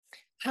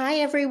Hi,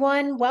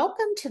 everyone.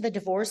 Welcome to the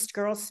Divorced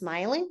Girl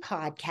Smiling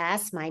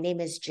podcast. My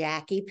name is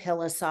Jackie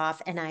Pilosoff,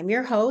 and I'm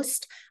your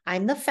host.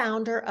 I'm the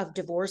founder of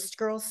Divorced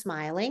Girl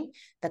Smiling,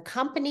 the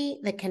company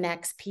that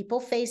connects people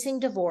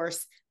facing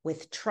divorce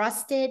with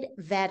trusted,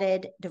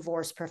 vetted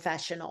divorce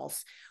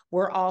professionals.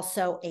 We're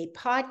also a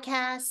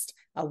podcast,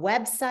 a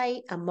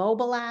website, a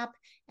mobile app,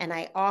 and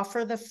I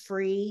offer the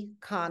free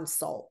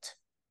consult.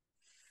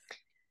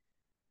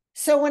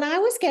 So, when I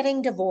was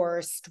getting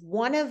divorced,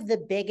 one of the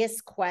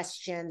biggest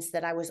questions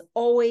that I was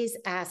always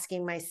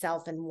asking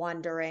myself and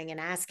wondering and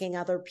asking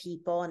other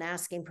people and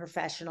asking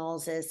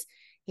professionals is,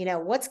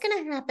 what's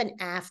going to happen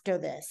after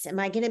this? Am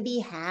I going to be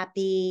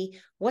happy?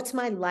 What's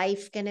my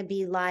life going to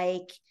be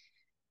like?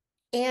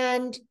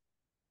 And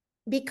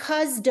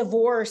because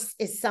divorce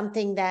is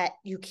something that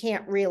you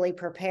can't really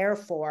prepare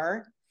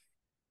for,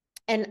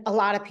 and a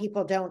lot of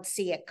people don't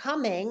see it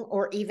coming,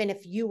 or even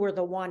if you were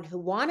the one who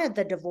wanted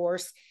the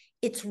divorce,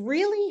 it's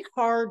really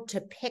hard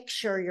to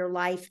picture your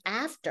life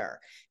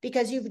after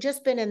because you've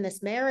just been in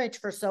this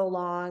marriage for so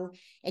long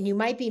and you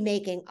might be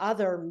making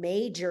other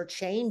major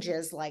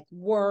changes like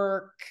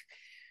work,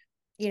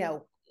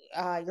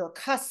 your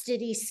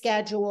custody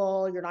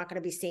schedule. You're not going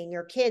to be seeing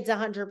your kids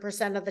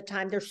 100% of the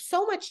time. There's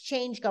so much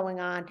change going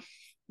on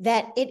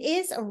that it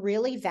is a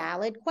really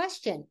valid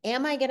question.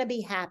 Am I going to be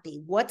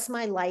happy? What's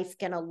my life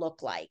going to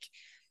look like?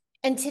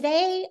 And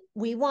today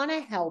we want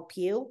to help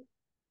you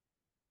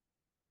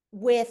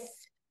with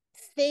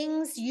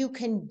things you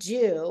can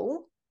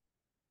do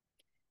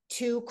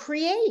to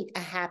create a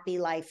happy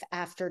life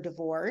after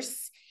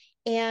divorce.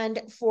 And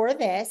for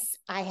this,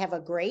 I have a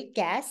great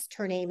guest.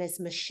 Her name is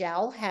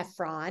Michelle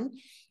Heffron.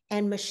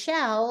 And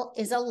Michelle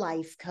is a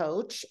life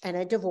coach and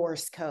a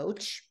divorce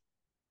coach.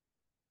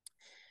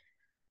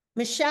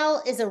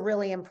 Michelle is a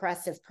really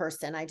impressive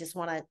person. I just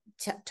want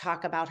to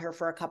talk about her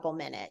for a couple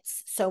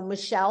minutes. So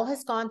Michelle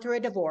has gone through a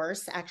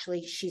divorce.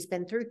 Actually, she's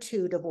been through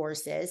 2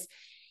 divorces.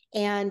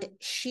 And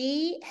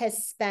she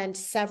has spent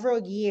several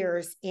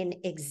years in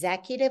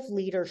executive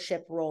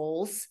leadership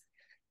roles.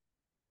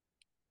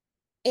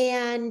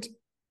 And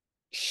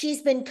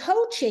she's been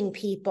coaching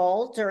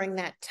people during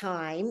that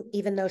time,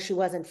 even though she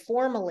wasn't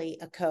formally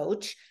a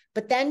coach,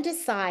 but then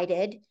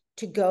decided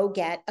to go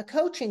get a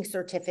coaching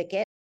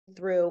certificate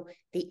through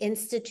the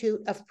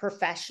Institute of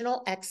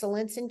Professional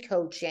Excellence in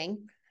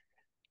Coaching.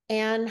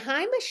 And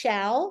hi,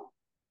 Michelle.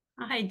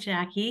 Hi,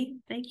 Jackie.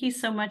 Thank you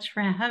so much for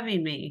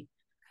having me.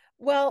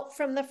 Well,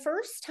 from the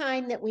first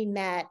time that we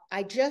met,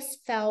 I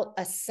just felt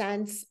a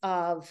sense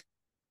of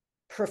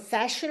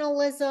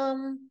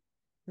professionalism,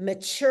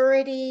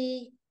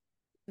 maturity,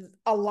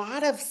 a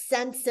lot of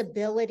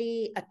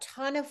sensibility, a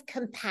ton of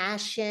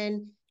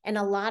compassion, and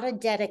a lot of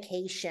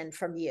dedication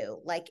from you.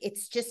 Like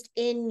it's just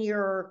in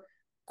your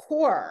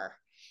core.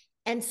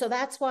 And so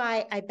that's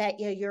why I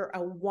bet you're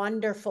a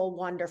wonderful,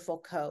 wonderful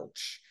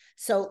coach.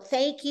 So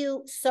thank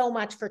you so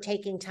much for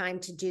taking time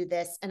to do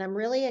this. And I'm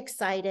really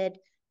excited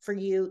for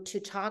you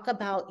to talk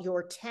about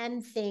your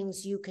 10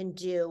 things you can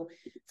do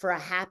for a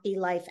happy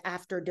life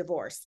after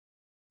divorce.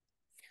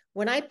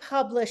 When I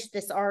published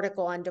this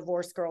article on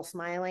Divorced Girl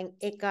Smiling,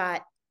 it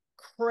got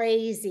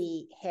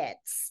crazy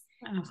hits.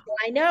 Oh, So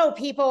I know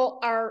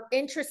people are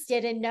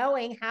interested in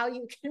knowing how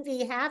you can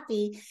be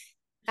happy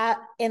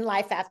in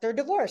life after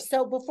divorce.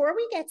 So before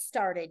we get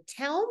started,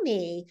 tell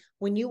me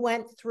when you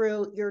went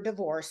through your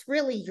divorce,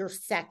 really your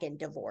second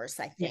divorce,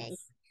 I think.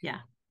 yes. Yeah.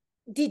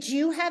 Did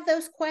you have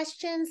those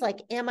questions?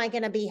 Like, am I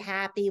going to be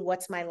happy?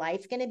 What's my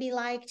life going to be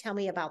like? Tell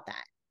me about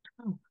that.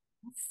 Oh,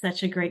 that's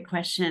such a great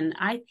question.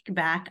 I think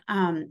back,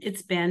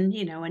 it's been,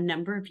 a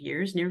number of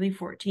years, nearly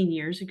 14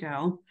 years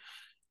ago.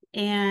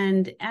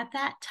 And at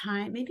that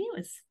time, maybe it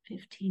was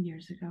 15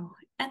 years ago,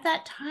 at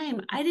that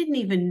time, I didn't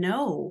even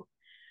know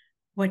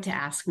what to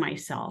ask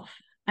myself.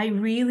 I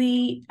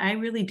really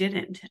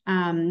didn't.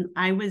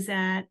 I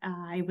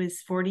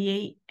was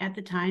 48 at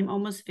the time,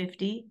 almost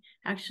 50,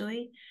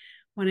 actually.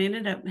 When I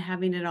ended up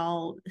having it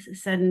all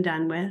said and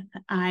done with,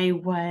 I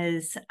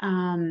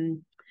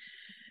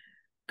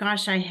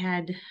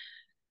had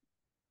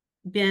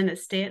been a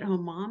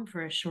stay-at-home mom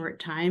for a short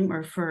time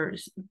or for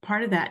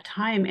part of that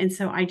time. And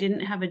so I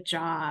didn't have a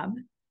job.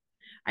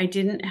 I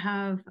didn't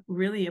have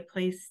really a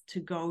place to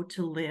go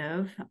to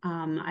live.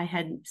 I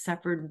had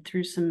suffered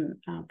through some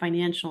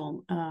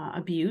financial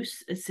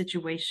abuse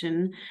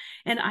situation.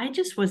 And I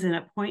just was in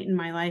a point in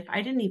my life,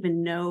 I didn't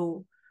even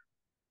know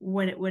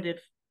what it would have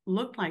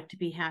looked like to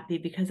be happy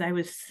because I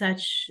was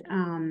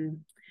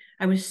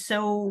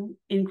so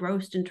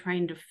engrossed in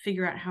trying to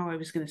figure out how I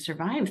was going to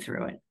survive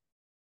through it.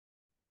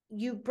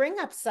 You bring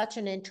up such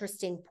an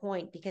interesting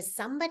point because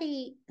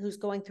somebody who's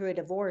going through a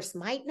divorce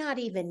might not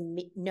even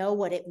know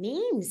what it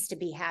means to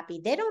be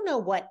happy. They don't know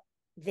what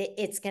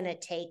it's going to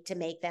take to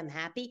make them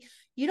happy.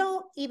 You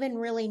don't even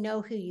really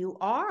know who you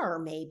are,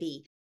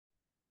 maybe.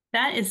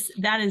 That is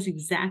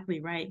exactly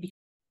right.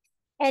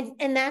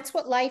 And that's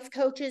what life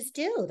coaches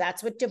do.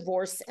 That's what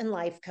divorce and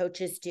life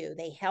coaches do.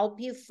 They help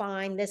you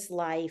find this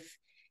life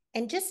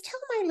And just tell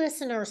my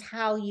listeners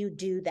how you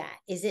do that.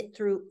 Is it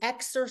through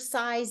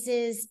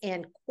exercises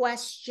and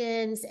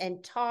questions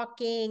and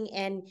talking?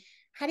 And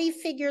how do you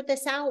figure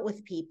this out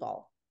with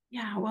people?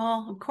 Yeah,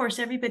 well, of course,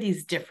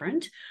 everybody's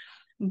different,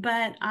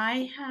 but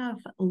I have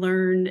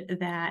learned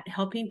that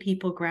helping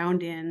people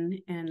ground in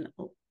and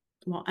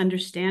well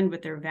understand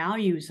what their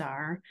values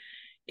are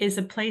is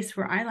a place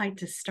where I like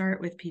to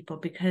start with people,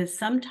 because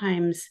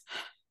sometimes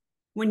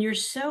when you're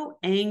so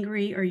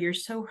angry or you're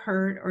so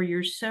hurt or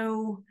you're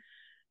so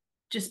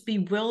just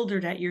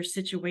bewildered at your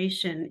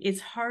situation, it's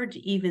hard to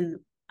even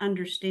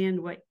understand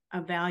what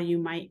a value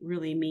might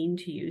really mean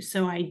to you.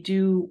 So I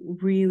do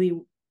really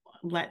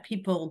let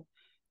people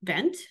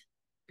vent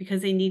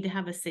because they need to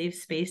have a safe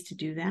space to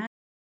do that.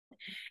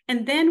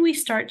 And then we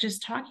start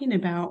just talking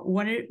about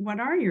what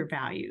are your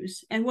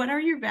values and what are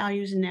your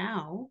values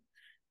now.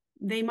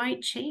 They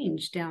might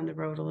change down the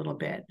road a little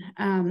bit.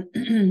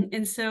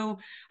 And so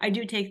I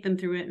do take them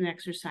through an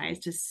exercise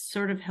to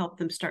sort of help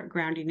them start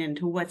grounding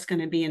into what's going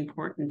to be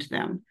important to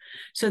them,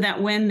 so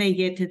that when they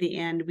get to the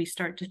end, we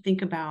start to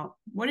think about,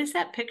 what is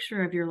that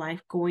picture of your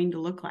life going to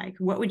look like?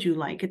 What would you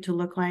like it to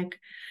look like?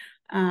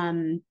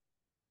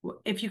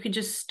 If you could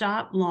just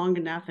stop long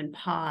enough and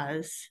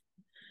pause,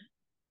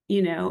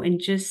 and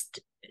just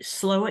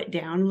slow it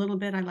down a little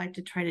bit. I like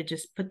to try to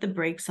just put the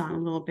brakes on a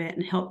little bit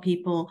and help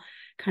people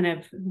kind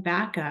of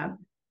back up,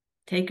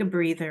 take a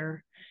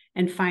breather,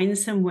 and find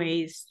some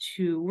ways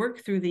to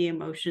work through the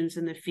emotions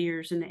and the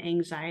fears and the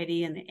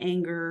anxiety and the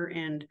anger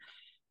and,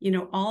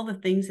 all the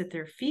things that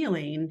they're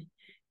feeling,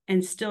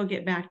 and still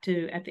get back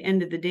to, at the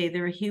end of the day,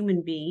 they're a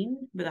human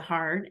being with a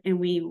heart, and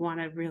we want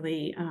to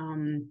really,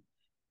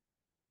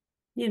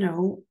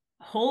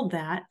 hold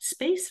that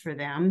space for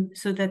them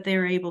so that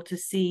they're able to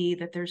see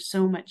that there's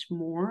so much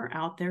more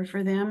out there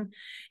for them.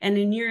 And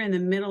when you're in the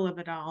middle of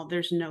it all,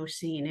 there's no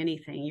seeing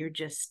anything. You're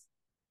just,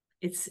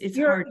 it's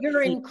hard.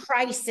 You're in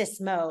crisis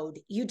mode.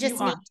 You You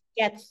just need are. to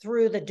get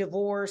through the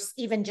divorce,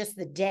 even just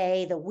the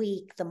day, the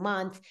week, the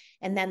month,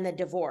 and then the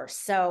divorce.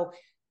 So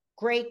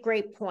great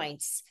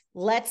points.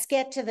 Let's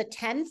get to the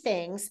 10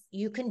 things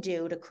you can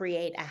do to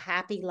create a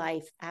happy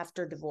life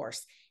after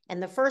divorce.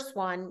 And the first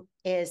one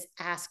is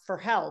ask for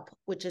help,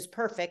 which is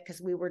perfect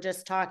because we were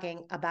just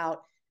talking about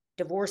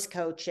divorce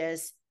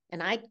coaches.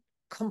 And I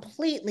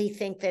completely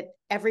think that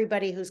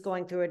everybody who's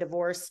going through a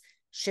divorce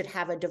should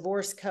have a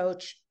divorce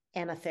coach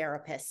and a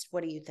therapist.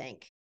 What do you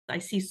think? I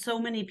see so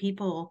many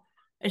people,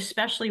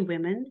 especially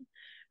women,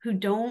 who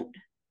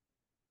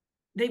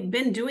they've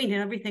been doing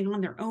everything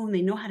on their own.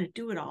 They know how to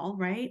do it all,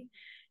 right?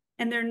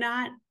 And they're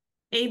not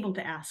able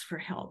to ask for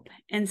help.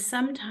 And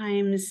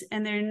sometimes,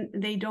 and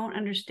they don't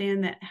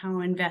understand that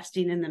how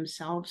investing in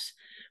themselves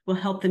will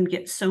help them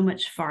get so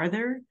much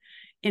farther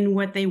in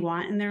what they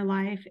want in their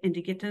life, and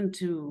to get them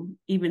to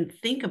even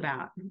think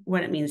about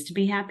what it means to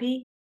be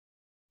happy.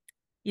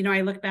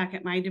 I look back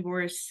at my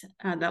divorce,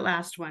 the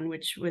last one,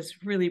 which was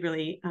really,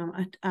 really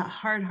a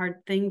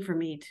hard thing for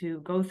me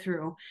to go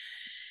through.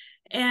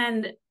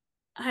 And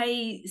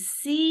I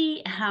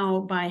see how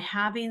by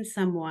having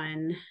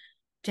someone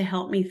to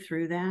help me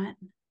through that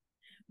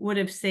would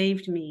have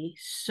saved me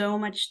so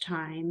much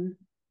time,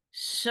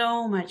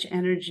 so much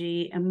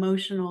energy,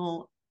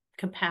 emotional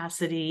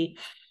capacity,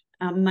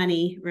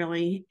 money,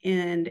 really,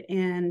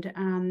 and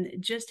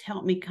just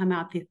help me come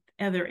out the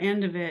other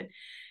end of it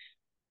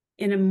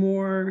in a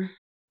more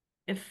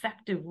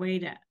effective way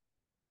to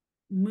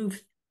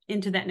move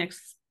into that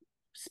next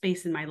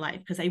space in my life,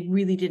 because I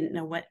really didn't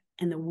know what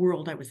in the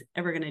world I was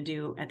ever going to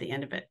do at the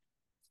end of it.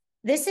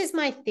 This is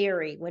my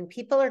theory. When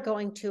people are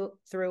going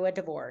through a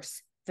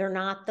divorce, they're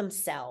not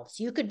themselves.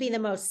 You could be the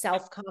most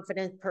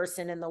self-confident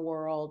person in the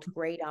world,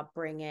 great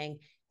upbringing,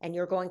 and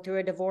you're going through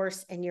a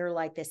divorce and you're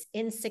like this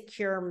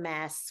insecure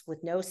mess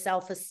with no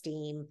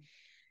self-esteem.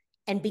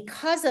 And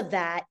because of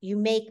that, you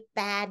make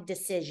bad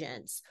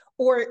decisions.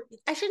 Or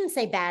I shouldn't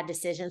say bad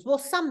decisions. Well,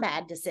 some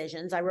bad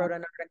decisions. I wrote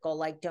an article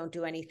like, don't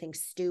do anything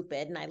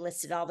stupid. And I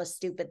listed all the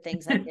stupid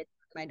things I did in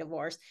my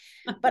divorce.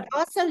 But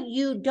also,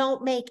 you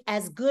don't make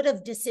as good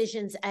of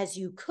decisions as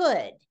you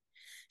could.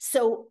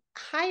 So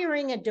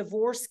hiring a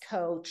divorce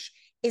coach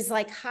is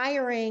like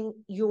hiring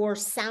your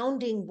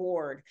sounding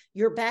board,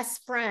 your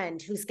best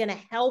friend who's going to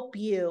help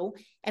you.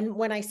 And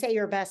when I say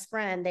your best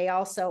friend, they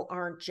also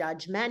aren't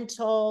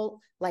judgmental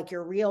like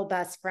your real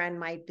best friend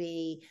might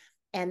be.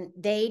 And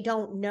they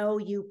don't know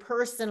you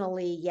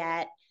personally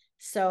yet.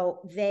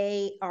 So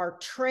they are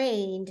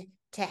trained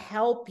to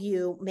help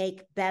you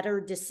make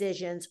better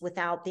decisions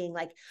without being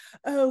like,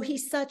 oh,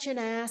 he's such an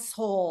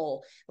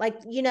asshole. Like,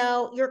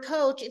 your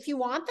coach, if you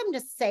want them to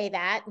say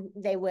that,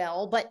 they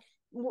will, but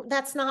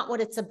that's not what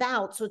it's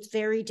about. So it's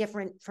very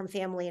different from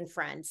family and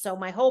friends. So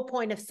my whole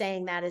point of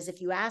saying that is,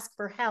 if you ask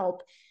for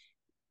help,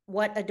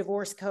 what a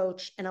divorce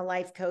coach and a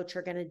life coach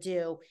are going to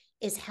do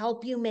is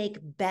help you make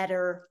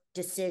better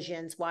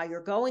decisions while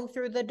you're going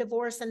through the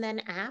divorce and then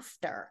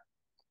after.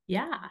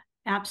 Yeah,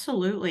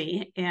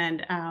 absolutely.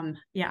 And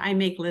I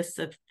make lists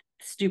of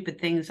stupid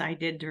things I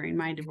did during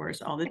my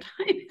divorce all the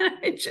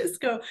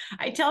time.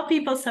 I tell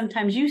people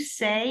sometimes, you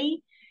say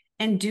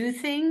and do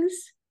things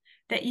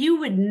that you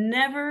would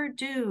never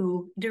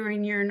do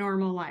during your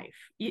normal life.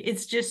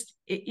 It's just,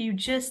 you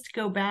just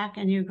go back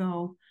and you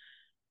go,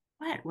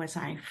 what was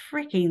I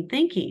freaking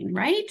thinking,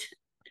 right?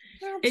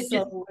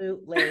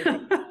 Absolutely.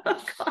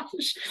 Oh,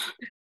 gosh.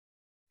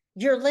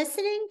 You're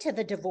listening to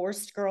the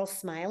Divorced Girl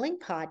Smiling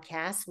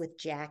podcast with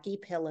Jackie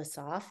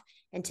Pilosoff.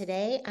 And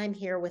today I'm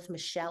here with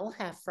Michelle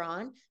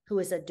Heffron, who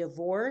is a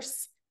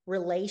divorce,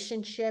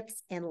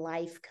 relationships, and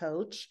life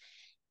coach.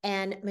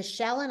 And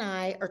Michelle and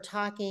I are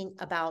talking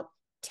about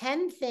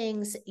 10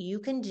 things you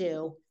can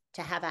do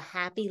to have a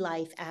happy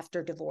life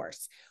after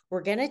divorce.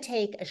 We're going to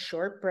take a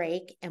short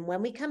break. And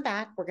when we come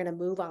back, we're going to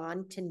move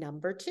on to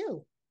number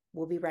 2.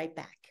 We'll be right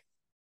back.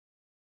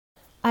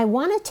 I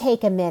want to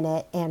take a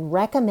minute and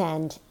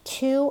recommend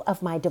 2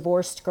 of my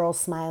Divorced Girl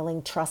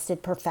Smiling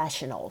trusted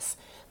professionals.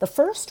 The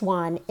first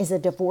one is a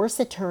divorce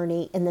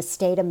attorney in the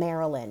state of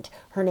Maryland.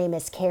 Her name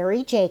is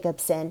Carrie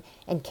Jacobson,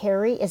 and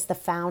Carrie is the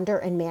founder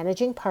and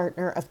managing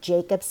partner of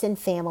Jacobson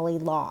Family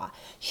Law.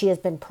 She has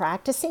been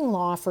practicing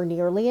law for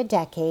nearly a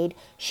decade.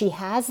 She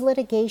has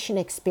litigation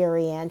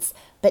experience,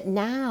 but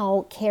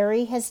now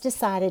Carrie has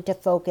decided to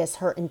focus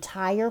her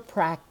entire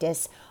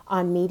practice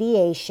on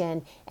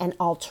mediation and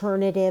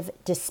alternative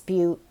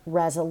dispute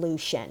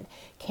resolution.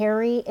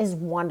 Carrie is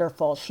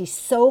wonderful. She's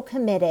so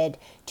committed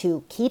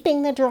to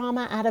keeping the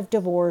drama out of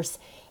divorce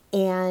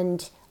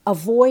and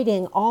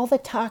avoiding all the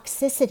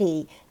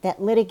toxicity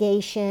that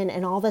litigation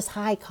and all this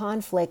high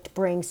conflict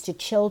brings to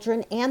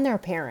children and their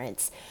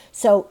parents.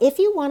 So if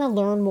you want to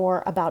learn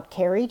more about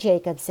Carrie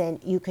Jacobson,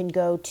 you can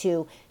go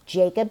to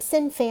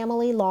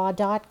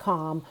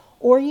jacobsonfamilylaw.com,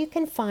 or you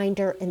can find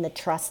her in the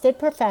trusted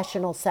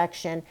professional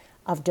section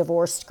of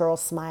Divorced Girl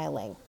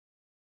Smiling.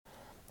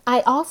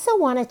 I also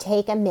want to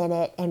take a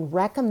minute and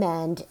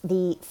recommend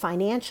the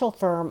financial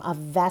firm of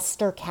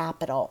Vestor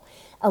Capital.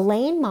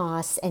 Elaine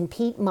Moss and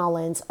Pete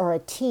Mullins are a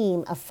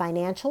team of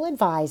financial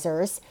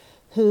advisors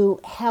who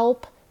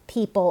help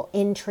people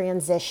in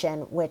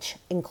transition, which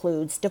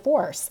includes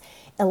divorce.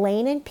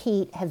 Elaine and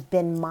Pete have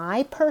been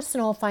my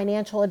personal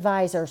financial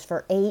advisors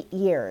for 8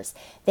 years.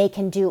 They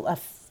can do a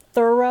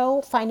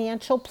thorough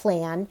financial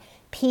plan.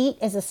 Pete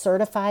is a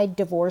certified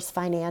divorce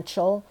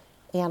financial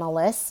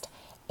analyst,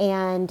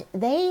 and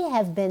they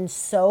have been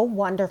so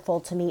wonderful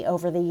to me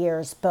over the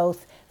years,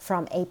 both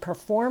from a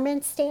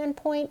performance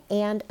standpoint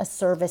and a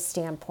service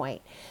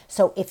standpoint.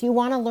 So if you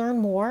want to learn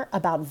more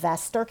about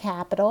Vestor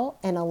Capital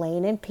and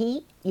Elaine and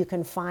Pete, you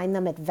can find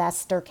them at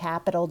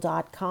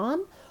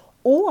vestorcapital.com,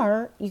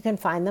 or you can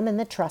find them in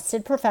the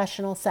trusted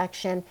professional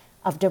section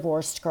of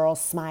Divorced Girl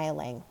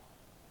Smiling.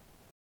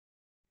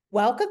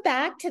 Welcome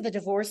back to the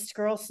Divorced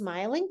Girl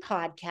Smiling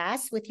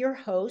podcast with your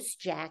host,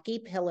 Jackie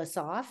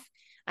Pilosoff.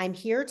 I'm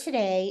here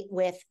today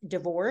with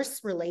divorce,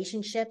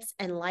 relationships,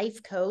 and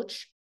life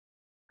coach,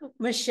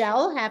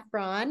 Michelle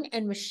Heffron,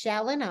 and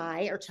Michelle and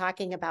I are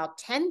talking about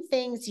 10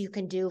 things you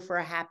can do for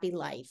a happy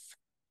life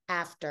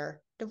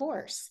after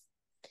divorce.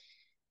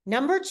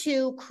 Number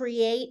 2,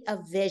 create a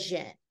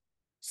vision.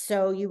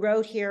 So you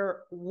wrote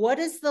here, what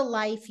does the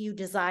life you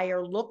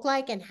desire look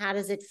like and how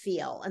does it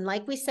feel? And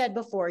like we said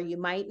before, you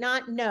might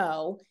not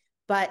know,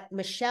 but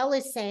Michelle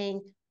is saying,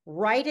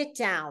 write it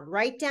down.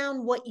 Write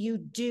down what you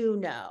do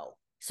know.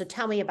 So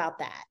tell me about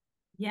that.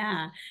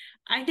 Yeah,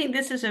 I think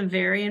this is a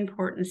very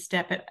important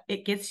step.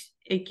 It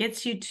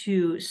gets you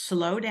to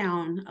slow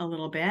down a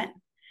little bit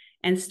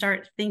and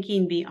start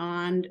thinking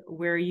beyond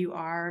where you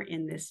are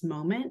in this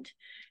moment,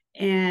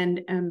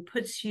 and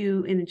puts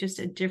you in just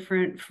a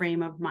different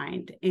frame of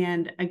mind.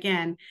 And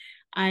again,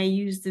 I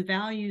use the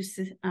values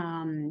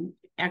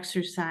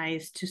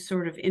exercise to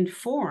sort of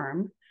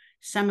inform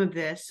some of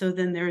this. So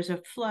then there's a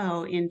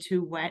flow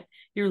into what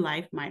your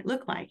life might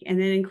look like.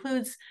 And it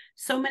includes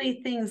so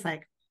many things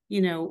like,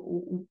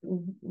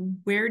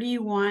 where do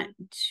you want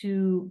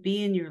to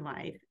be in your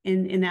life?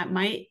 And that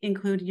might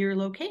include your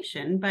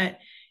location, but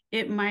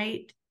it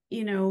might,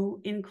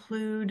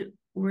 include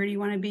where do you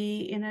want to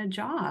be in a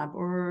job,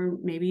 or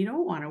maybe you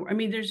don't want to. I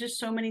mean, there's just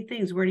so many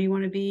things. Where do you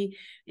want to be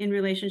in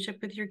relationship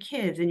with your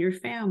kids and your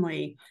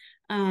family?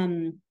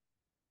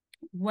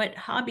 What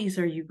hobbies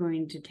are you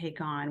going to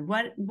take on?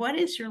 What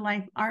is your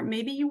life? Or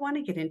maybe you want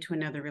to get into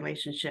another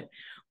relationship.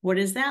 What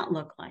does that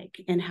look like?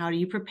 And how do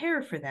you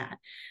prepare for that?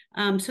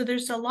 So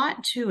there's a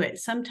lot to it.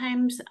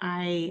 Sometimes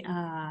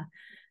I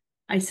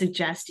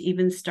suggest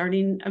even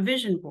starting a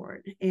vision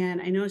board.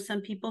 And I know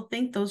some people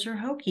think those are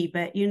hokey,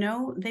 but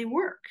they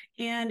work.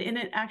 And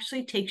it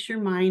actually takes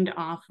your mind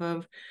off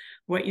of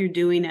what you're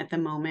doing at the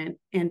moment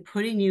and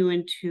putting you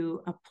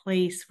into a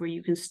place where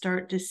you can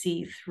start to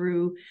see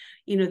through,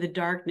 the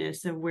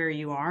darkness of where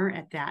you are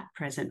at that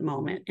present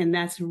moment. And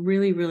that's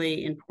really,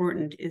 really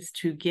important, is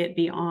to get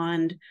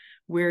beyond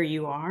where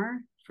you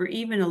are for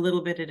even a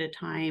little bit at a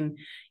time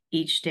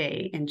each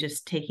day, and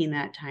just taking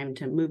that time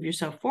to move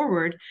yourself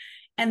forward.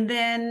 And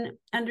then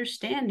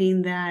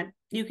understanding that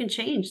you can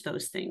change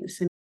those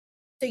things.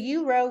 So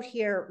you wrote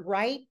here,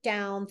 write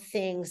down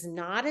things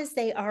not as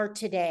they are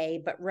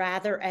today, but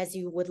rather as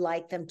you would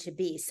like them to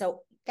be.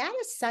 So that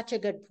is such a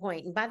good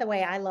point. And by the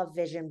way, I love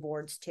vision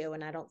boards too,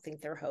 and I don't think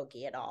they're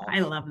hokey at all.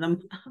 I love them.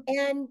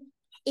 And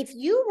if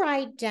you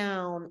write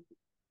down,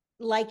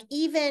 like,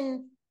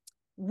 even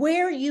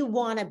where you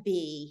want to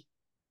be,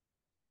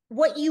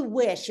 what you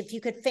wish, if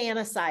you could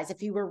fantasize,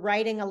 if you were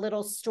writing a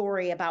little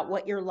story about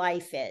what your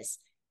life is,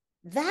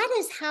 that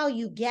is how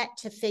you get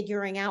to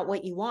figuring out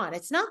what you want.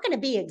 It's not going to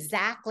be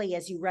exactly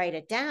as you write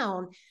it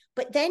down,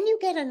 but then you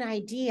get an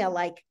idea.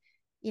 Like,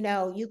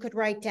 you could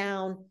write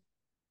down,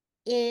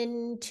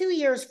 in 2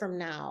 years from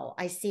now,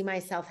 I see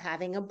myself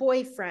having a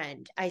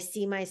boyfriend. I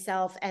see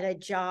myself at a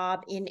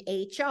job in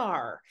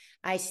HR.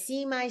 I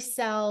see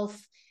myself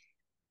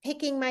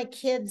picking my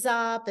kids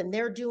up and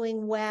they're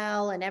doing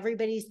well and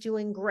everybody's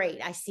doing great.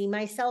 I see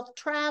myself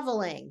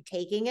traveling,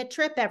 taking a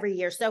trip every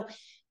year. So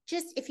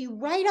just, if you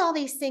write all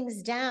these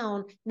things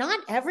down, not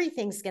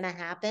everything's going to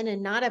happen,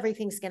 and not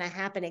everything's going to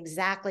happen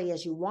exactly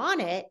as you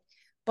want it,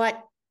 but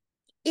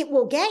it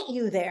will get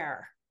you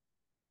there.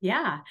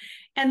 Yeah.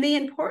 And the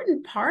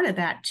important part of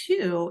that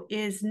too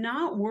is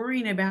not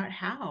worrying about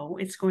how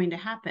it's going to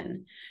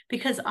happen,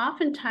 because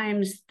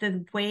oftentimes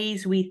the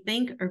ways we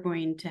think are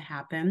going to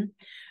happen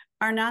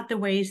are not the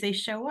ways they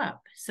show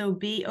up. So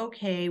be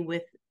okay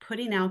with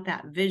putting out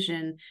that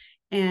vision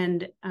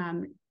and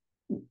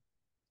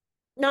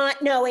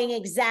not knowing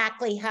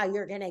exactly how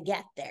you're going to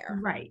get there.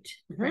 Right.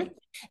 Right.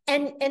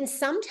 And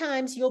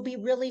sometimes you'll be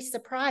really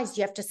surprised.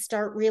 You have to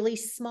start really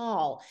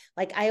small.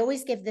 Like, I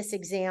always give this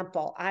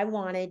example. I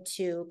wanted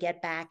to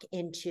get back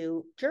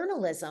into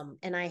journalism,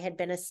 and I had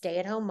been a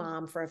stay-at-home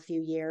mom for a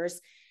few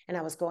years, and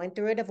I was going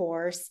through a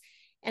divorce,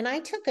 and I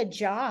took a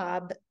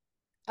job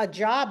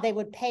they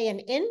would pay an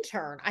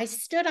intern. I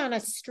stood on a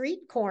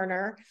street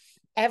corner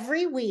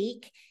every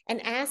week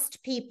and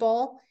asked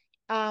people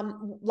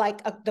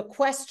the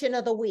question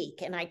of the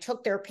week, and I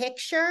took their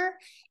picture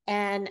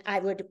and I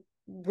would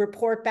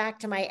report back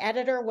to my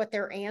editor what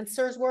their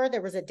answers were.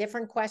 There was a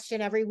different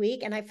question every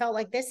week, and I felt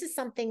like this is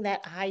something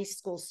that a high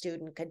school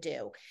student could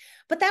do,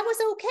 but that was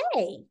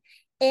okay.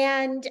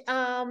 And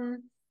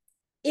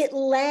it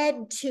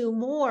led to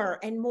more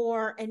and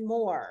more and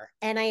more,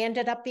 and I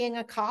ended up being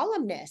a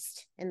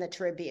columnist in the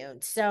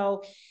Tribune.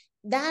 So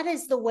that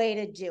is the way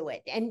to do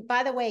it. And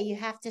by the way, you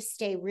have to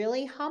stay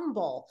really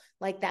humble.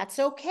 Like, that's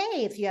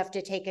okay if you have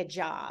to take a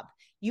job.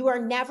 You are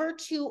never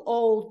too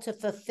old to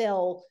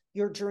fulfill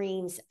your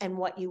dreams and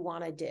what you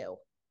want to do.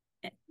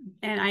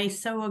 And I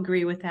so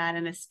agree with that.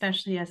 And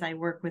especially as I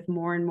work with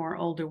more and more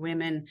older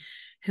women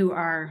who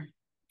are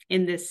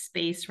in this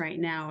space right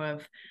now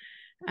of,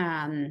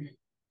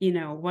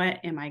 what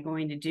am I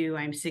going to do?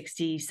 I'm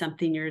 60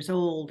 something years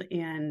old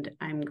and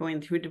I'm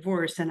going through a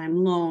divorce and I'm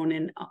alone.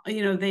 And,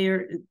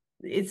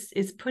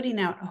 it's putting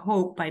out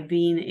hope by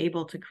being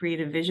able to create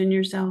a vision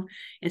yourself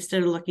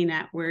instead of looking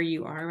at where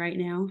you are right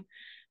now.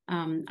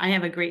 I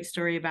have a great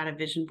story about a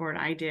vision board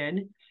I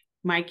did.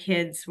 My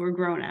kids were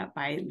grown up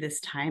by this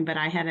time, but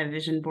I had a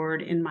vision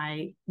board in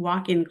my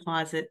walk-in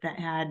closet that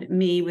had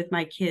me with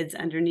my kids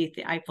underneath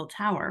the Eiffel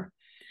Tower.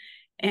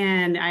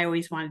 And I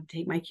always wanted to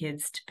take my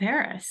kids to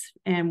Paris.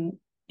 And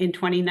in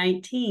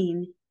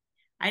 2019,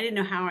 I didn't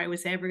know how I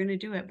was ever going to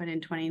do it, but in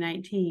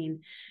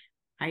 2019,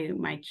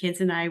 my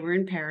kids and I were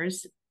in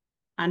Paris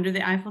under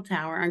the Eiffel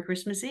Tower on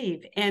Christmas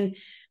Eve. And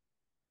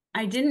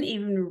I didn't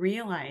even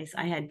realize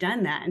I had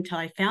done that until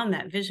I found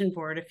that vision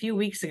board a few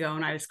weeks ago,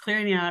 and I was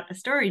clearing out a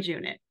storage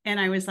unit.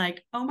 And I was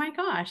like, oh my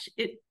gosh,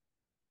 I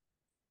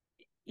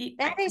didn't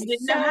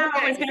know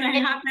how it was going to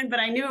happen, but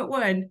I knew it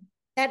would.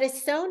 That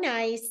is so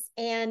nice.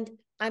 And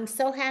I'm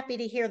so happy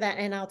to hear that.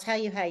 And I'll tell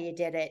you how you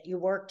did it. You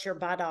worked your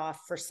butt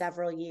off for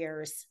several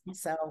years.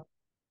 So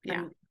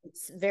yeah,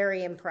 it's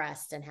very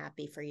impressed and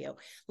happy for you.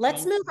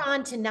 Let's move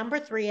on to number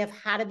 3 of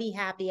how to be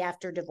happy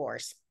after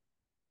divorce.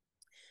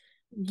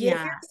 Give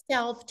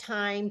yourself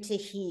time to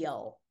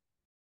heal.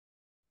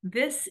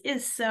 This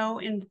is so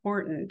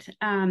important.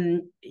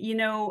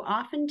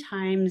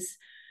 Oftentimes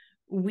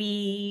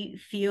we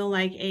feel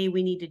like,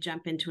 we need to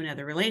jump into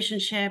another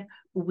relationship.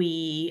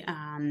 We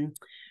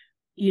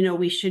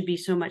should be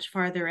so much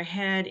farther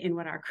ahead in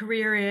what our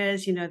career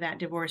is. That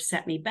divorce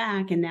set me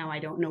back and now I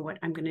don't know what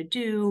I'm going to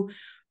do.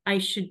 I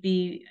should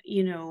be,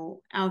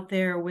 out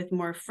there with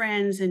more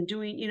friends and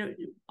doing,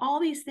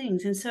 all these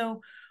things. And so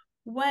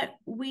what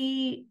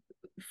we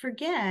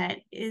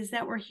forget is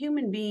that we're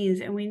human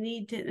beings, and we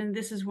need to, and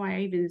this is why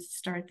I even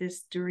start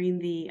this during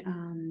the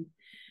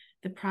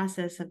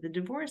process of the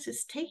divorce,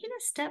 is taking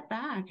a step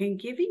back and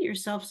giving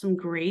yourself some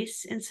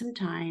grace and some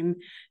time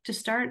to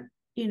start,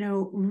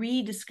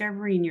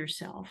 rediscovering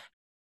yourself.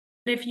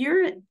 If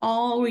you're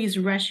always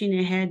rushing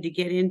ahead to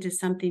get into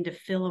something to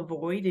fill a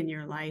void in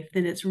your life,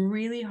 then it's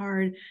really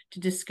hard to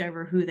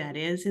discover who that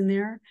is in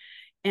there.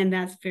 And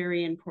that's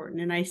very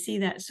important. And I see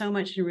that so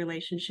much in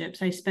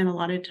relationships. I spent a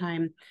lot of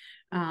time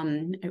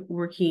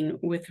working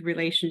with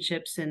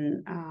relationships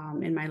and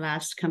in my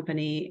last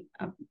company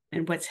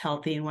and what's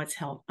healthy and what's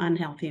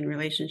unhealthy in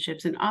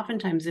relationships. And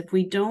oftentimes, if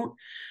we don't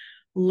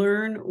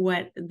learn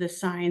what the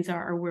signs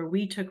are, or where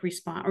we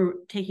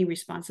taking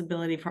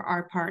responsibility for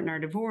our part in our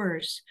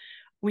divorce,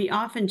 we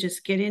often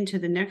just get into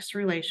the next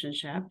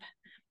relationship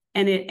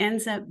and it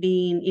ends up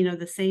being,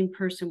 the same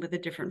person with a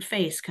different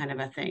face kind of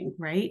a thing,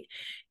 right?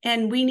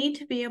 And we need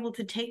to be able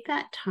to take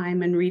that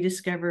time and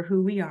rediscover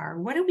who we are.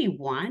 What do we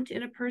want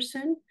in a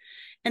person?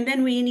 And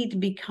then we need to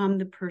become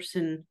the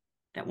person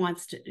that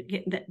wants to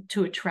get that,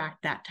 to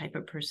attract that type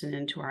of person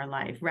into our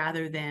life,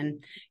 rather than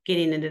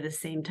getting into the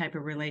same type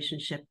of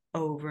relationship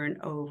over and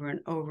over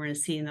and over and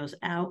seeing those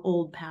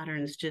old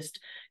patterns just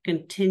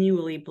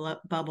continually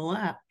bubble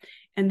up.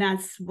 And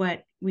that's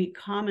what we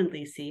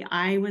commonly see.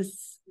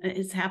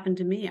 It's happened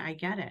to me. I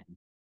get it.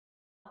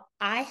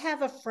 I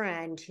have a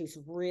friend who's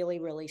really,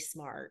 really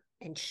smart.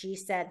 And she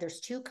said there's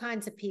two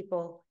kinds of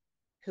people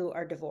who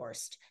are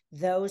divorced: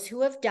 those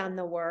who have done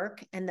the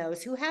work and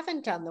those who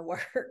haven't done the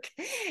work.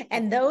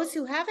 And those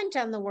who haven't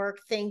done the work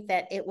think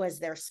that it was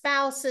their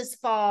spouse's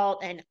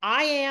fault and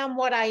I am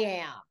what I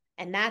am.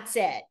 And that's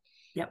it.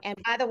 Yep. And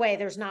by the way,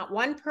 there's not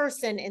one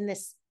person in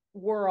this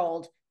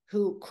world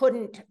who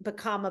couldn't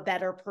become a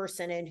better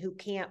person and who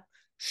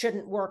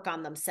shouldn't work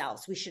on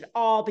themselves. We should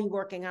all be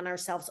working on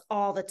ourselves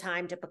all the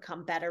time to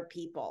become better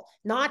people,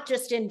 not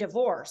just in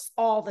divorce,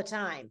 all the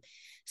time.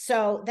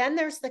 So then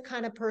there's the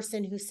kind of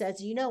person who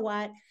says, you know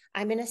what,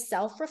 I'm going to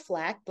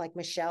self-reflect, like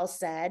Michelle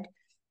said.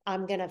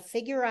 I'm going to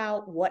figure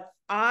out what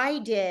I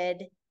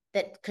did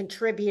that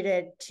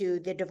contributed to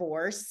the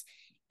divorce,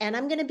 and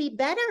I'm going to be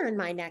better in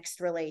my next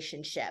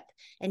relationship.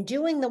 And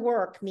doing the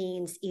work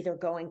means either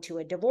going to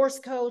a divorce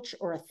coach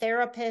or a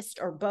therapist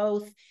or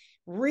both,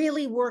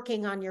 really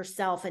working on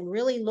yourself and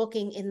really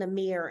looking in the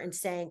mirror and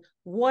saying,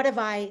 what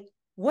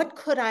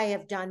could I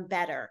have done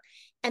better?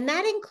 And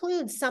that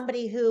includes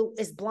somebody who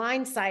is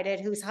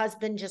blindsided, whose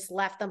husband just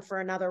left them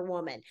for another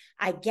woman.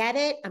 I get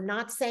it. I'm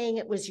not saying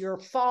it was your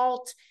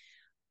fault,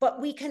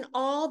 but we can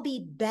all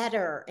be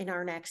better in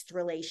our next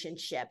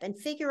relationship and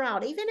figure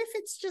out, even if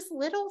it's just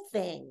little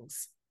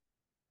things.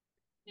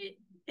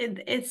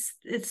 It's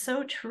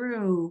so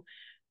true.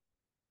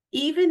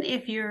 Even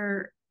if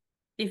your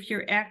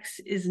ex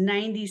is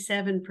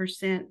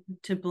 97%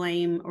 to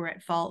blame or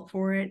at fault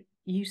for it,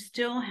 you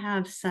still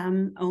have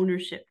some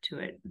ownership to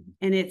it.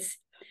 And it's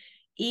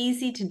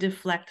easy to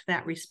deflect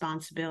that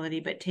responsibility,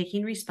 but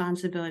taking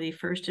responsibility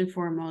first and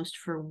foremost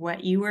for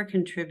what you are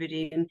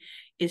contributing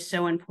is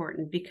so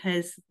important.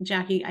 Because,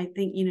 Jackie, I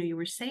think, you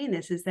were saying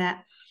this, is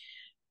that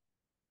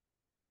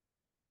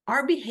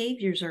our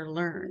behaviors are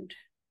learned.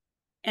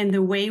 And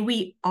the way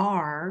we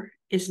are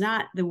is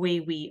not the way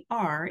we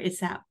are,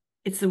 it's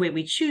the way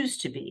we choose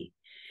to be.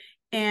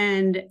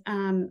 And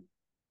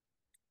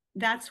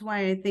that's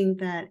why I think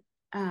that,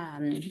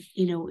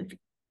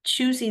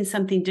 choosing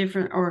something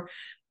different or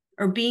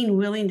being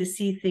willing to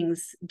see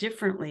things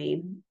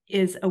differently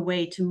is a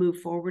way to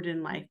move forward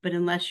in life. But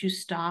unless you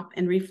stop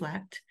and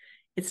reflect,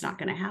 it's not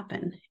going to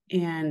happen.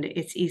 And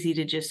it's easy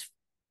to just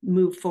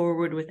move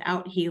forward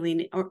without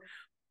healing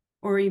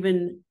or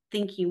even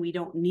thinking we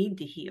don't need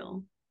to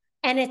heal.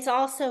 And it's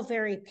also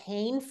very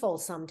painful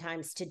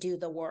sometimes to do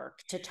the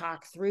work, to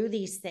talk through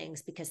these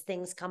things, because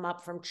things come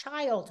up from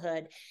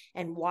childhood.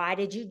 And why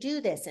did you do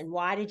this? And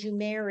why did you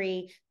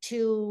marry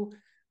two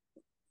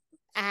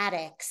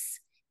addicts?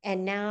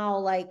 And now,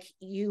 like,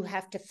 you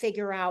have to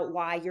figure out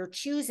why you're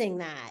choosing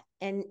that.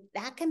 And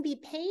that can be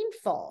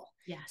painful.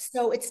 Yes.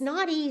 So it's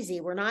not easy.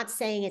 We're not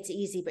saying it's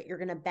easy, but you're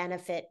going to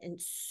benefit in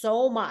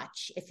so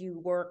much if you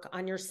work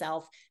on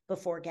yourself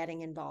before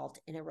getting involved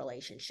in a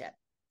relationship.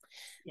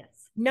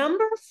 Yes.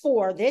 Number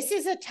 4, this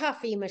is a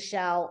toughie,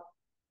 Michelle,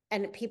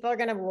 and people are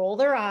going to roll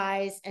their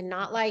eyes and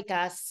not like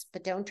us,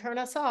 but don't turn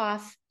us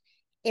off.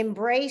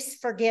 Embrace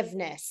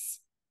forgiveness.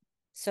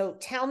 So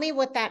tell me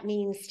what that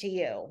means to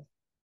you.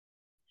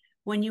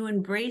 When you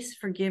embrace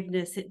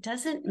forgiveness, it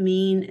doesn't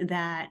mean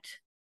that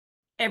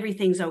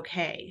everything's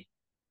okay.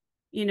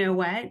 You know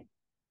what?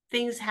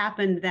 Things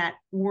happened that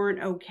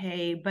weren't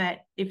okay,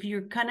 but if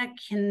you're going to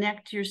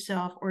connect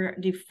yourself or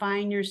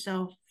define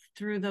yourself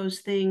through those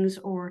things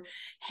or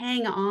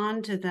hang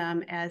on to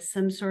them as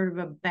some sort of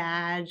a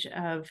badge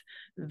of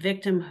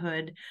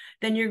victimhood,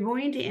 then you're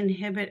going to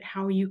inhibit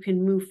how you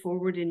can move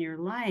forward in your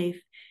life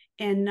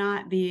and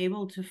not be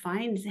able to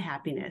find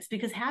happiness,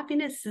 because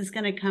happiness is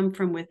going to come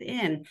from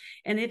within.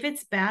 And if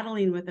it's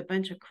battling with a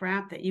bunch of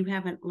crap that you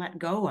haven't let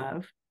go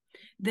of,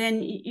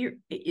 then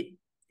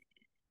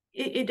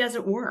it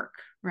doesn't work,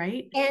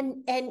 right? And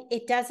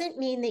it doesn't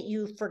mean that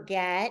you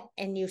forget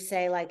and you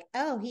say, like,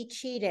 oh, he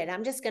cheated,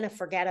 I'm just going to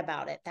forget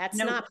about it. That's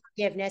not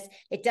forgiveness.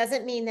 It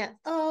doesn't mean that,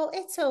 oh,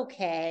 it's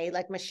okay.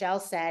 Like Michelle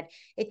said,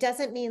 it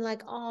doesn't mean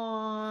like,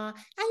 oh,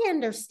 I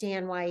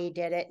understand why he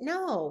did it.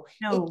 No,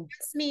 it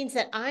just means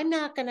that I'm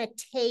not going to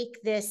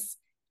take this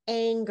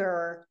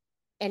anger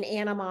and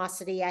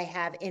animosity I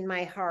have in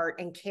my heart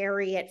and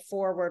carry it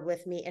forward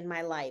with me in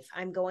my life.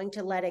 I'm going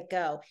to let it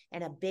go.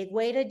 And a big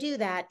way to do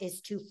that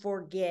is to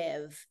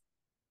forgive.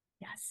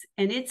 Yes.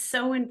 And it's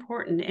so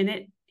important.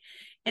 And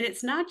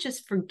it's not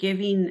just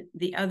forgiving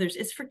the others,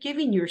 it's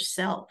forgiving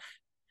yourself,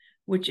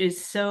 which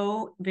is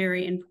so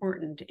very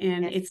important.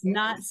 And it's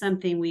not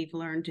something we've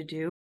learned to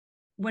do.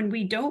 When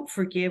we don't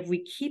forgive,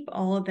 we keep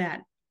all of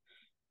that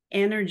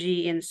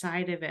energy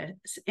inside of it,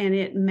 and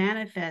it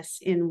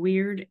manifests in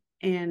weird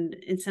and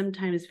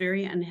sometimes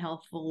very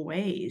unhealthful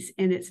ways.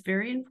 And it's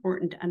very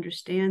important to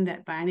understand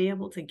that being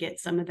able to get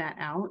some of that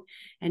out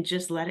and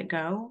just let it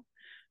go,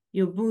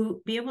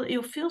 you'll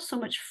feel so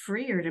much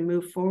freer to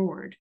move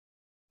forward.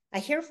 I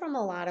hear from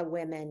a lot of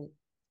women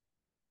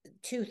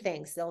two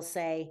things. They'll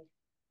say,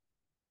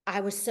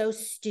 I was so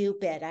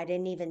stupid, I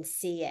didn't even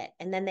see it.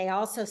 And then they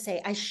also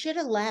say, I should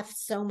have left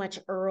so much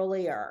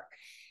earlier.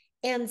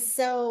 And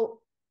so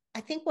I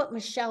think what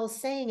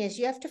Michelle's saying is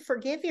you have to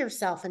forgive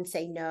yourself and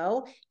say,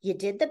 no, you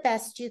did the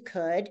best you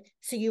could.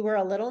 So you were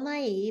a little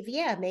naive.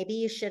 Yeah, maybe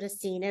you should have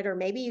seen it, or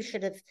maybe you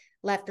should have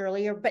left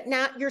earlier, but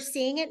now you're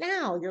seeing it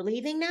now. You're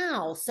leaving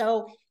now.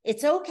 So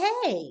it's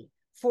okay.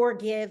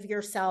 Forgive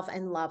yourself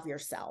and love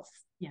yourself.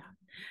 Yeah.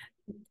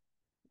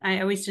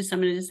 I always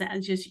I'm going to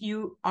just,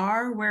 you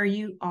are where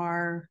you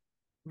are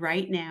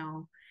right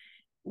now,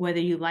 whether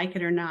you like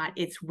it or not.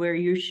 It's where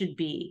you should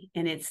be,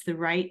 and it's the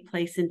right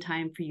place and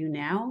time for you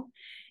now.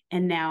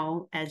 And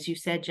now, as you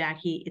said,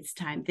 Jackie, it's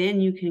time. Then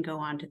you can go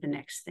on to the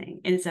next thing.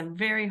 And it's a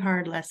very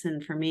hard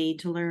lesson for me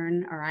to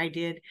learn, or I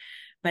did.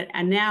 But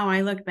now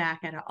I look back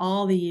at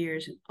all the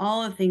years and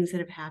all the things that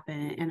have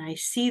happened, and I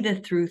see the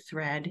through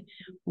thread,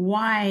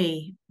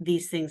 why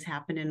these things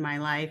happen in my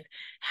life,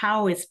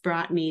 how it's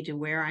brought me to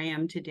where I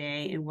am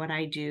today and what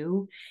I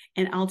do.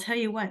 And I'll tell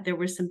you what, there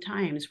were some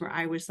times where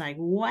I was like,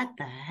 what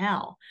the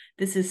hell?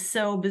 This is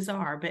so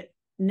bizarre. But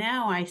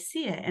now I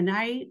see it, and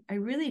I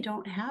really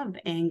don't have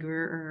anger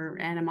or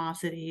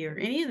animosity or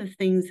any of the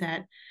things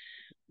that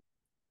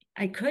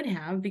I could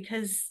have,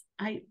 because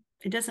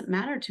it doesn't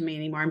matter to me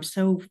anymore. I'm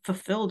so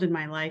fulfilled in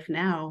my life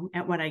now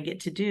at what I get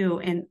to do,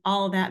 and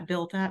all of that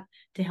built up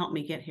to help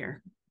me get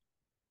here.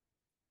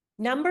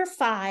 Number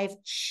 5,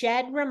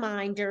 shed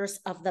reminders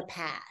of the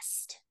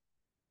past.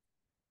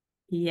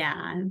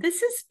 Yeah,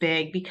 this is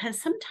big,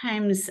 because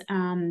sometimes,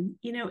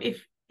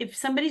 if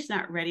somebody's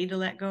not ready to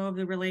let go of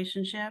the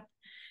relationship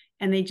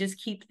and they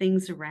just keep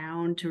things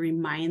around to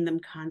remind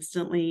them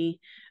constantly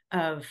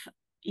of,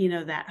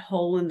 that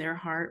hole in their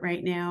heart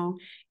right now,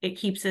 it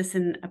keeps us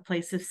in a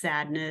place of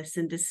sadness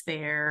and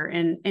despair.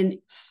 And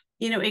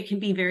it can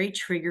be very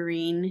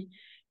triggering,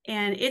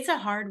 and it's a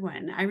hard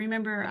one. I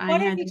remember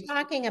What are you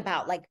talking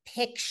about? Like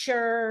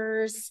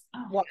pictures?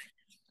 What?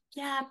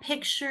 Yeah,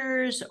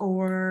 pictures,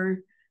 or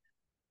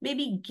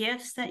maybe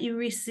gifts that you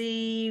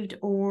received,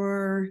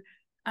 or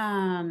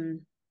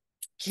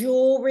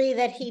jewelry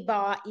that he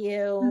bought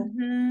you.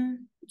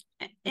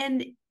 Mm-hmm.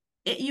 And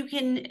you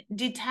can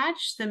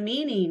detach the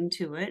meaning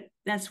to it.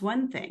 That's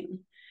one thing.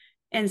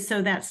 And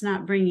so that's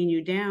not bringing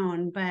you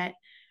down. But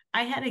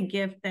I had a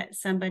gift that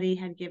somebody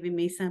had given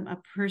me, a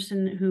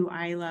person who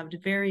I loved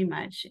very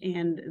much,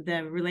 and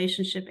the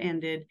relationship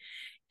ended.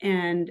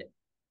 And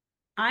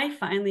I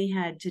finally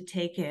had to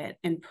take it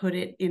and put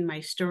it in my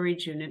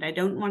storage unit. I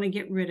don't want to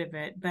get rid of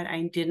it, but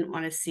I didn't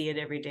want to see it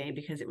every day,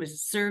 because it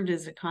served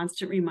as a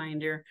constant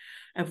reminder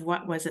of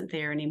what wasn't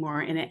there anymore.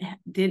 And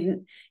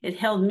it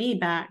held me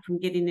back from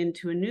getting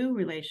into a new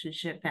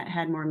relationship that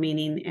had more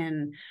meaning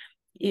and,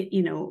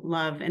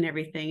 love and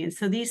everything. And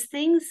so these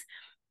things,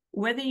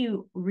 whether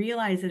you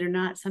realize it or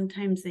not,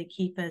 sometimes they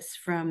keep us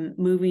from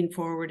moving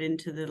forward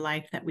into the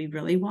life that we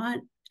really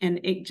want. And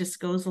it just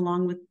goes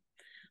along with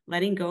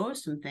letting go of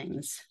some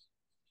things.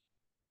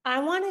 I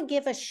want to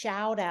give a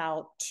shout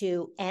out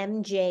to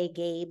MJ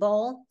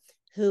Gable,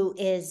 who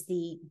is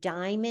the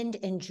diamond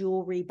and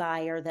jewelry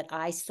buyer that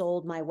I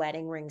sold my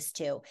wedding rings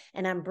to.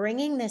 And I'm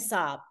bringing this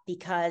up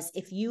because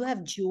if you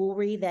have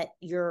jewelry that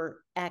your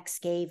ex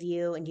gave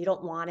you and you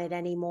don't want it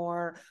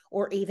anymore,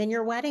 or even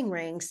your wedding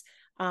rings,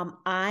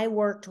 I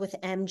worked with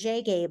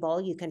MJ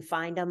Gable. You can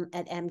find them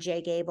at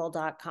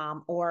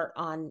mjgable.com or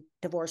on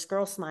Divorce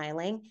Girl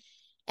Smiling.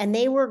 And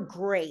they were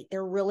great.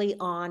 They're really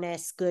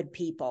honest, good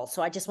people.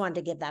 So I just wanted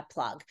to give that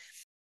plug.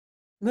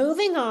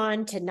 Moving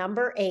on to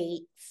number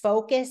 8,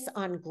 focus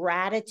on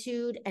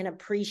gratitude and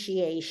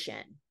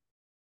appreciation.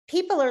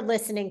 People are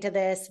listening to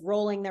this,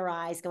 rolling their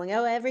eyes, going,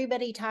 oh,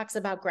 everybody talks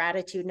about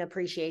gratitude and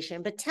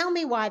appreciation. But tell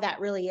me why that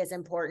really is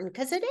important,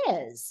 because it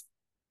is.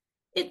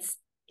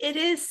 It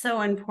is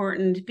so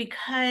important,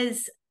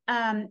 because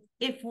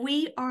if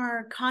we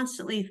are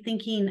constantly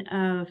thinking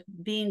of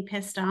being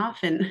pissed off,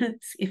 and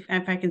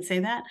if I can say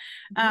that,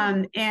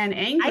 and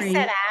angry. I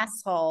said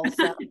asshole.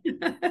 So.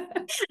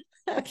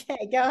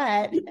 Okay, go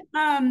ahead.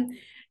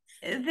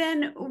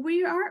 Then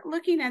we aren't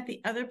looking at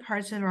the other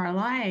parts of our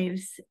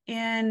lives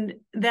and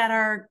that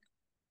are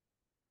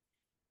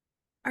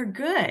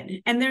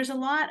good. And there's a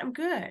lot of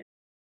good.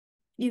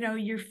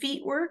 Your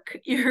feet work,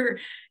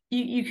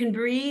 you can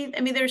breathe.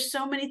 I mean, there's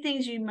so many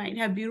things. You might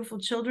have beautiful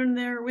children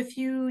there with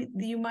you.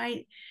 You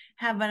might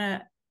have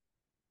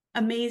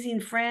amazing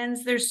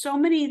friends. There's so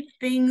many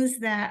things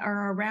that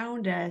are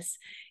around us.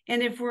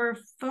 And if we're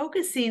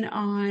focusing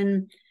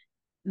on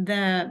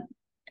the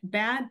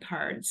bad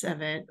parts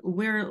of it,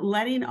 we're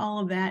letting all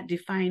of that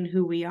define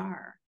who we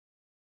are.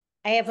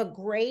 I have a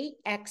great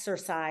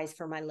exercise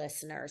for my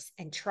listeners,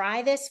 and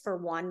try this for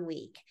 1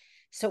 week.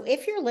 So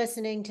if you're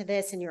listening to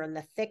this and you're in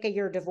the thick of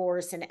your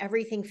divorce and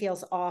everything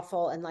feels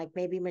awful, and like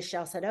maybe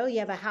Michelle said, oh, you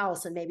have a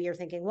house, and maybe you're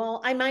thinking, well,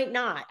 I might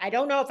not. I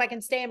don't know if I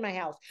can stay in my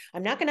house.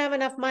 I'm not going to have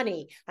enough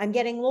money. I'm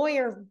getting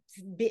lawyer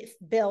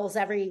bills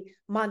every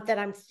month that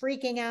I'm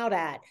freaking out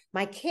at.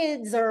 My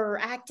kids are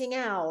acting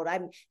out.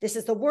 This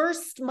is the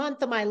worst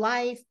month of my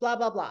life, blah,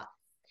 blah, blah.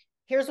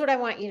 Here's what I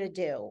want you to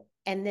do.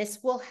 And this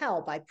will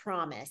help, I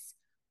promise.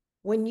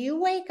 When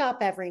you wake up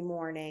every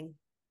morning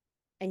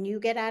and you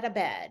get out of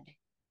bed,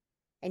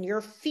 and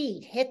your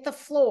feet hit the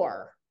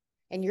floor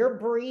and you're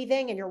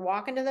breathing and you're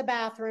walking to the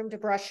bathroom to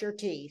brush your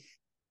teeth,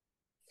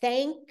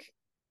 thank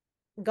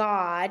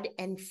God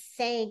and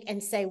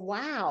say,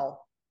 wow,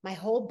 my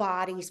whole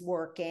body's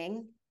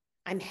working.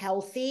 I'm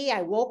healthy.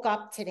 I woke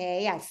up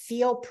today. I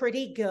feel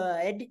pretty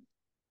good.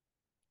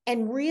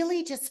 And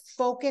really just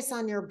focus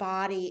on your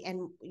body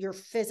and your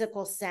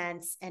physical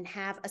sense and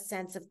have a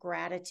sense of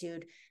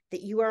gratitude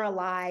that you are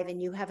alive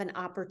and you have an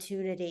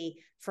opportunity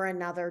for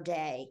another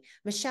day.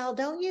 Michelle,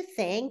 don't you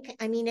think?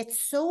 I mean,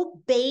 it's so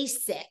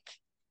basic.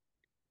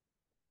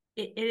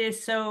 It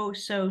is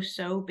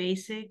so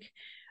basic,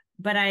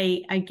 but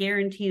I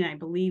guarantee and I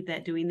believe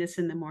that doing this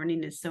in the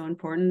morning is so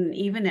important.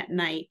 Even at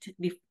night,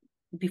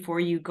 before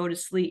you go to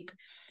sleep,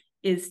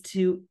 is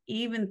to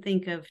even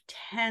think of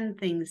 10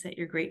 things that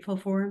you're grateful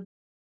for.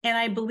 And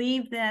I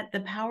believe that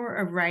the power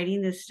of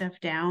writing this stuff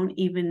down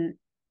even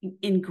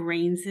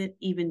ingrains it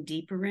even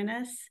deeper in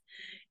us.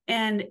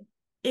 And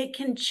it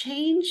can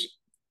change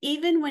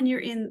even when you're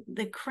in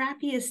the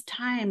crappiest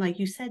time. Like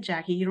you said,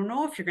 Jackie, you don't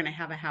know if you're going to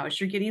have a house.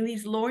 You're getting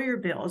these lawyer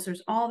bills.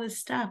 There's all this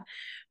stuff.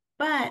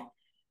 But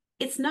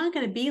it's not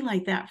going to be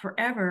like that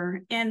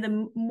forever. And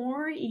the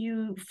more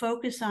you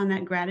focus on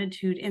that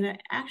gratitude and an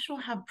actual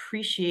have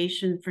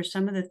appreciation for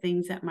some of the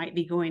things that might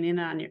be going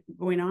on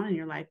in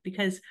your life,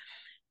 because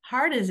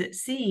hard as it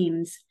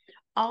seems,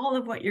 all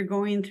of what you're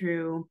going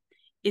through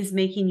is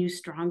making you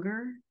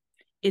stronger.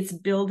 It's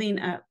building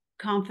up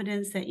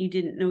confidence that you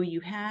didn't know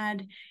you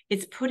had.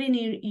 It's putting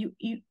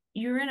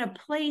you're in a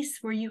place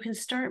where you can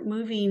start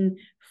moving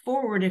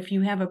forward if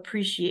you have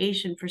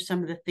appreciation for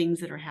some of the things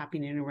that are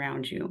happening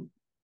around you.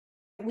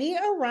 We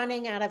are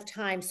running out of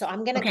time, so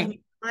I'm going to Okay.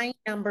 combine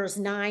numbers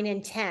 9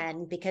 and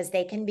 10 because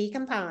they can be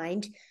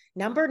combined.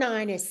 Number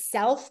 9 is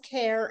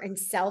self-care and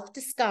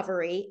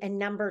self-discovery, and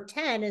number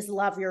 10 is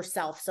love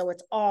yourself. So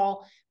it's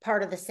all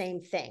part of the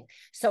same thing.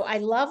 So I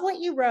love what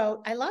you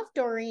wrote. I love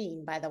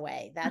Doreen, by the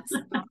way. That's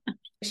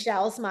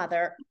Michelle's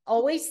mother.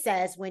 Always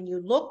says, when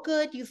you look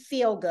good, you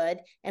feel good.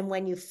 And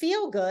when you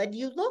feel good,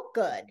 you look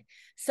good.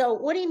 So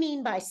what do you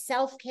mean by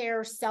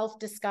self-care,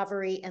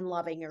 self-discovery, and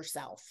loving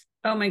yourself?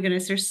 Oh my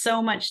goodness, there's so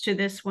much to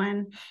this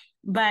one.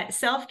 But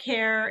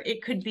self-care,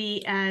 it could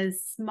be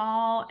as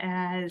small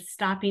as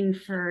stopping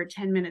for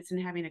 10 minutes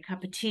and having a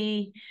cup of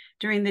tea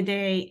during the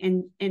day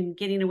and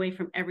getting away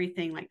from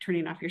everything, like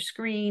turning off your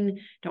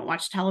screen. Don't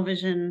watch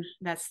television.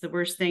 That's the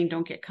worst thing.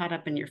 Don't get caught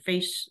up in your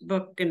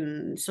Facebook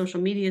and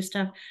social media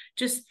stuff.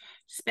 Just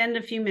spend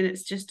a few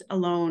minutes just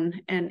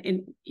alone. And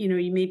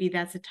maybe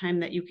that's a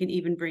time that you can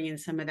even bring in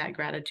some of that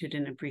gratitude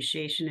and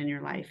appreciation in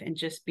your life, and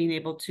just being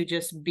able to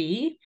just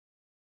be.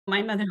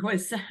 My mother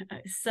was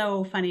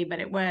so funny, but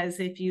it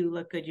was, if you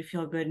look good, you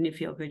feel good, and you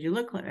feel good, you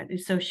look good. And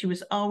so she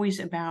was always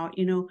about,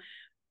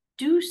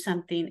 do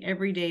something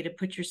every day to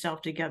put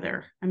yourself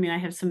together. I mean, I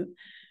have some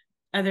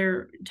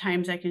other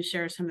times I can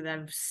share some of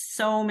them.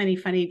 So many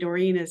funny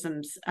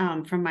Doreenisms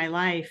from my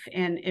life.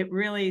 And it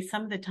really,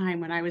 some of the time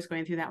when I was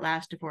going through that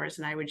last divorce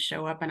and I would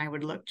show up and I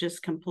would look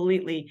just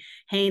completely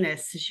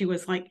heinous, she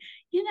was like,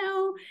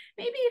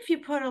 maybe if you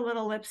put a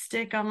little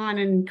lipstick on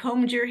and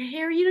combed your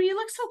hair, you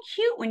look so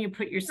cute when you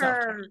put yourself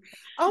together.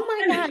 Oh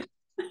my gosh.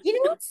 You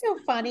know what's so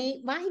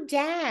funny? My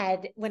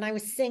dad, when I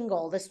was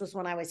single, this was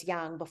when I was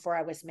young, before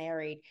I was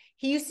married,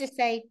 he used to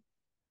say,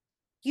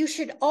 you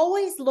should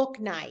always look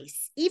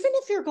nice, even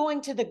if you're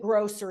going to the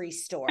grocery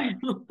store. Have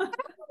a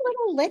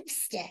little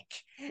lipstick.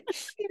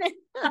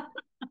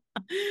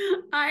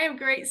 I have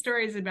great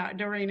stories about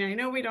Doreen. I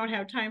know we don't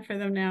have time for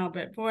them now,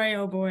 but boy,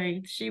 oh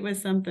boy, she was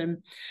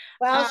something.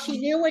 Well, she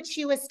knew what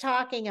she was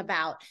talking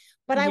about.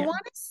 But I Yeah.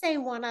 want to say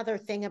one other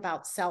thing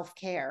about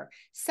self-care.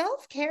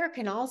 Self-care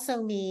can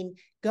also mean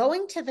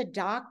going to the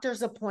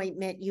doctor's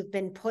appointment you've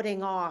been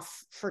putting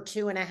off for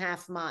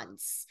 2.5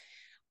 months,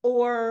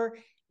 or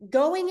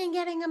going and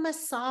getting a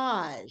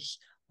massage,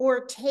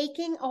 or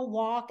taking a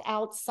walk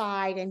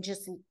outside and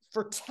just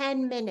for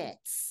 10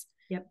 minutes.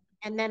 Yep.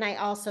 And then I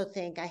also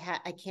think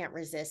I can't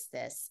resist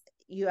this.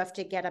 You have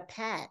to get a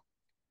pet.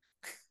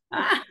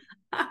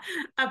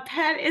 A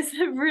pet is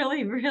a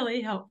really,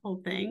 really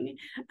helpful thing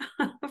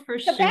for The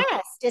sure.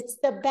 best. It's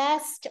the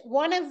best,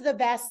 one of the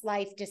best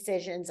life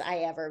decisions I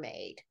ever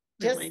made.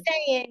 Just Really.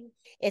 saying,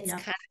 it's Yep.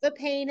 kind of a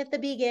pain at the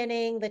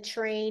beginning, the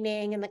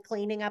training and the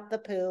cleaning up the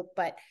poop,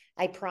 but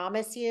I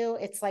promise you,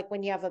 it's like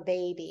when you have a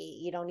baby,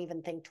 you don't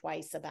even think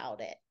twice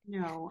about it.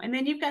 No. And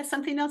then you've got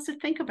something else to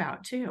think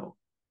about too.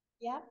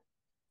 Yep.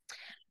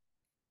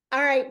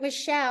 All right,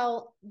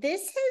 Michelle,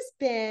 this has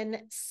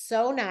been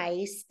so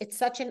nice. It's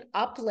such an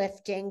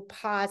uplifting,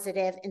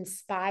 positive,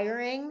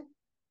 inspiring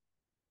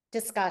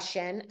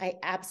discussion. I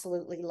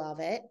absolutely love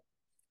it.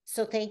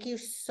 So thank you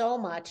so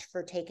much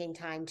for taking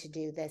time to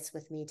do this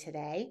with me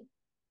today.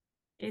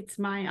 It's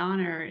my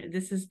honor.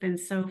 This has been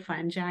so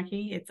fun,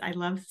 Jackie. I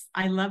love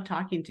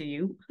talking to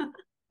you.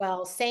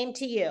 Well, same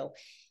to you.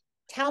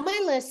 Tell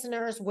my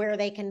listeners where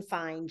they can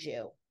find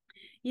you.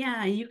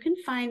 Yeah, you can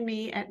find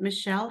me at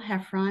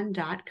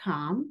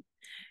michelleheffron.com.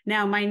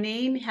 Now, my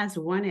name has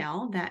one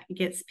L that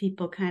gets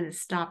people kind of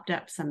stopped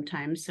up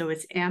sometimes. So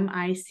it's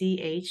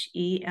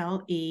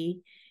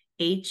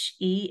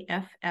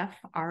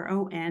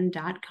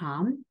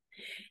MicheleHeffron.com.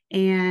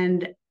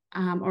 And,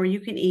 or you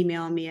can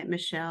email me at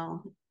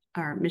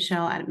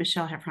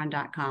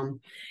Michelle@michelleheffron.com.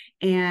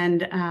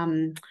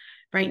 And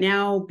right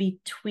now,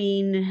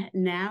 between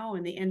now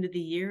and the end of the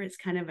year, it's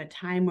kind of a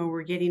time where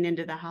we're getting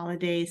into the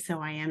holidays.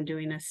 So I am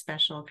doing a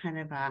special kind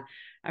of a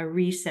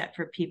reset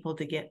for people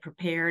to get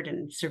prepared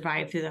and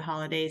survive through the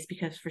holidays.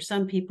 Because for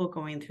some people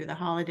going through the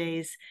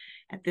holidays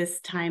at this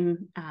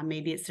time,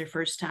 maybe it's their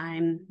first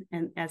time.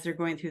 And as they're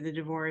going through the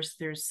divorce,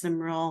 there's some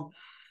real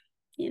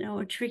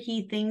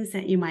tricky things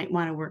that you might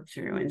want to work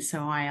through. And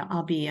so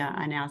I'll be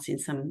announcing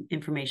some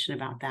information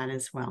about that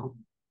as well.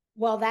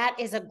 Well, that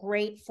is a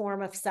great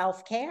form of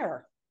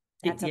self-care.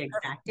 That's a Yeah,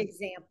 perfect exactly.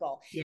 example.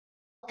 Yeah.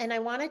 And I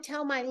want to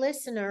tell my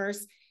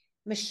listeners,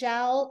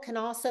 Michelle can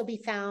also be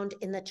found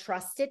in the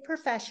trusted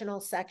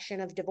professional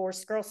section of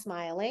Divorce Girl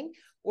Smiling.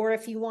 Or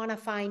if you want to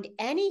find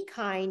any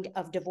kind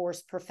of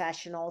divorce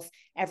professionals,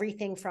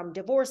 everything from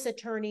divorce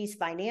attorneys,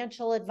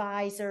 financial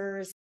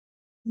advisors,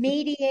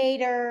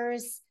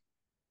 mediators,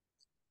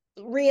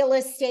 real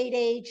estate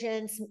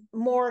agents,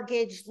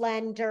 mortgage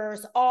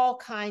lenders, all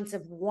kinds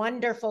of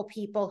wonderful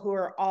people who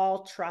are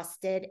all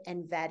trusted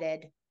and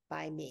vetted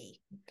by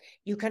me.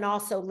 You can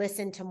also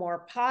listen to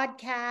more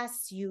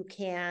podcasts. You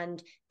can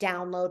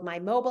download my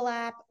mobile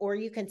app, or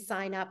you can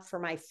sign up for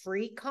my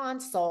free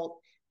consult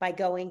by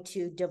going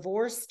to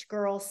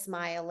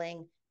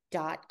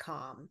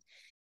divorcedgirlsmiling.com.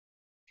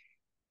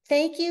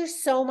 Thank you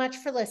so much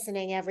for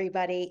listening,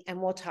 everybody,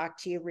 and we'll talk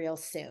to you real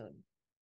soon.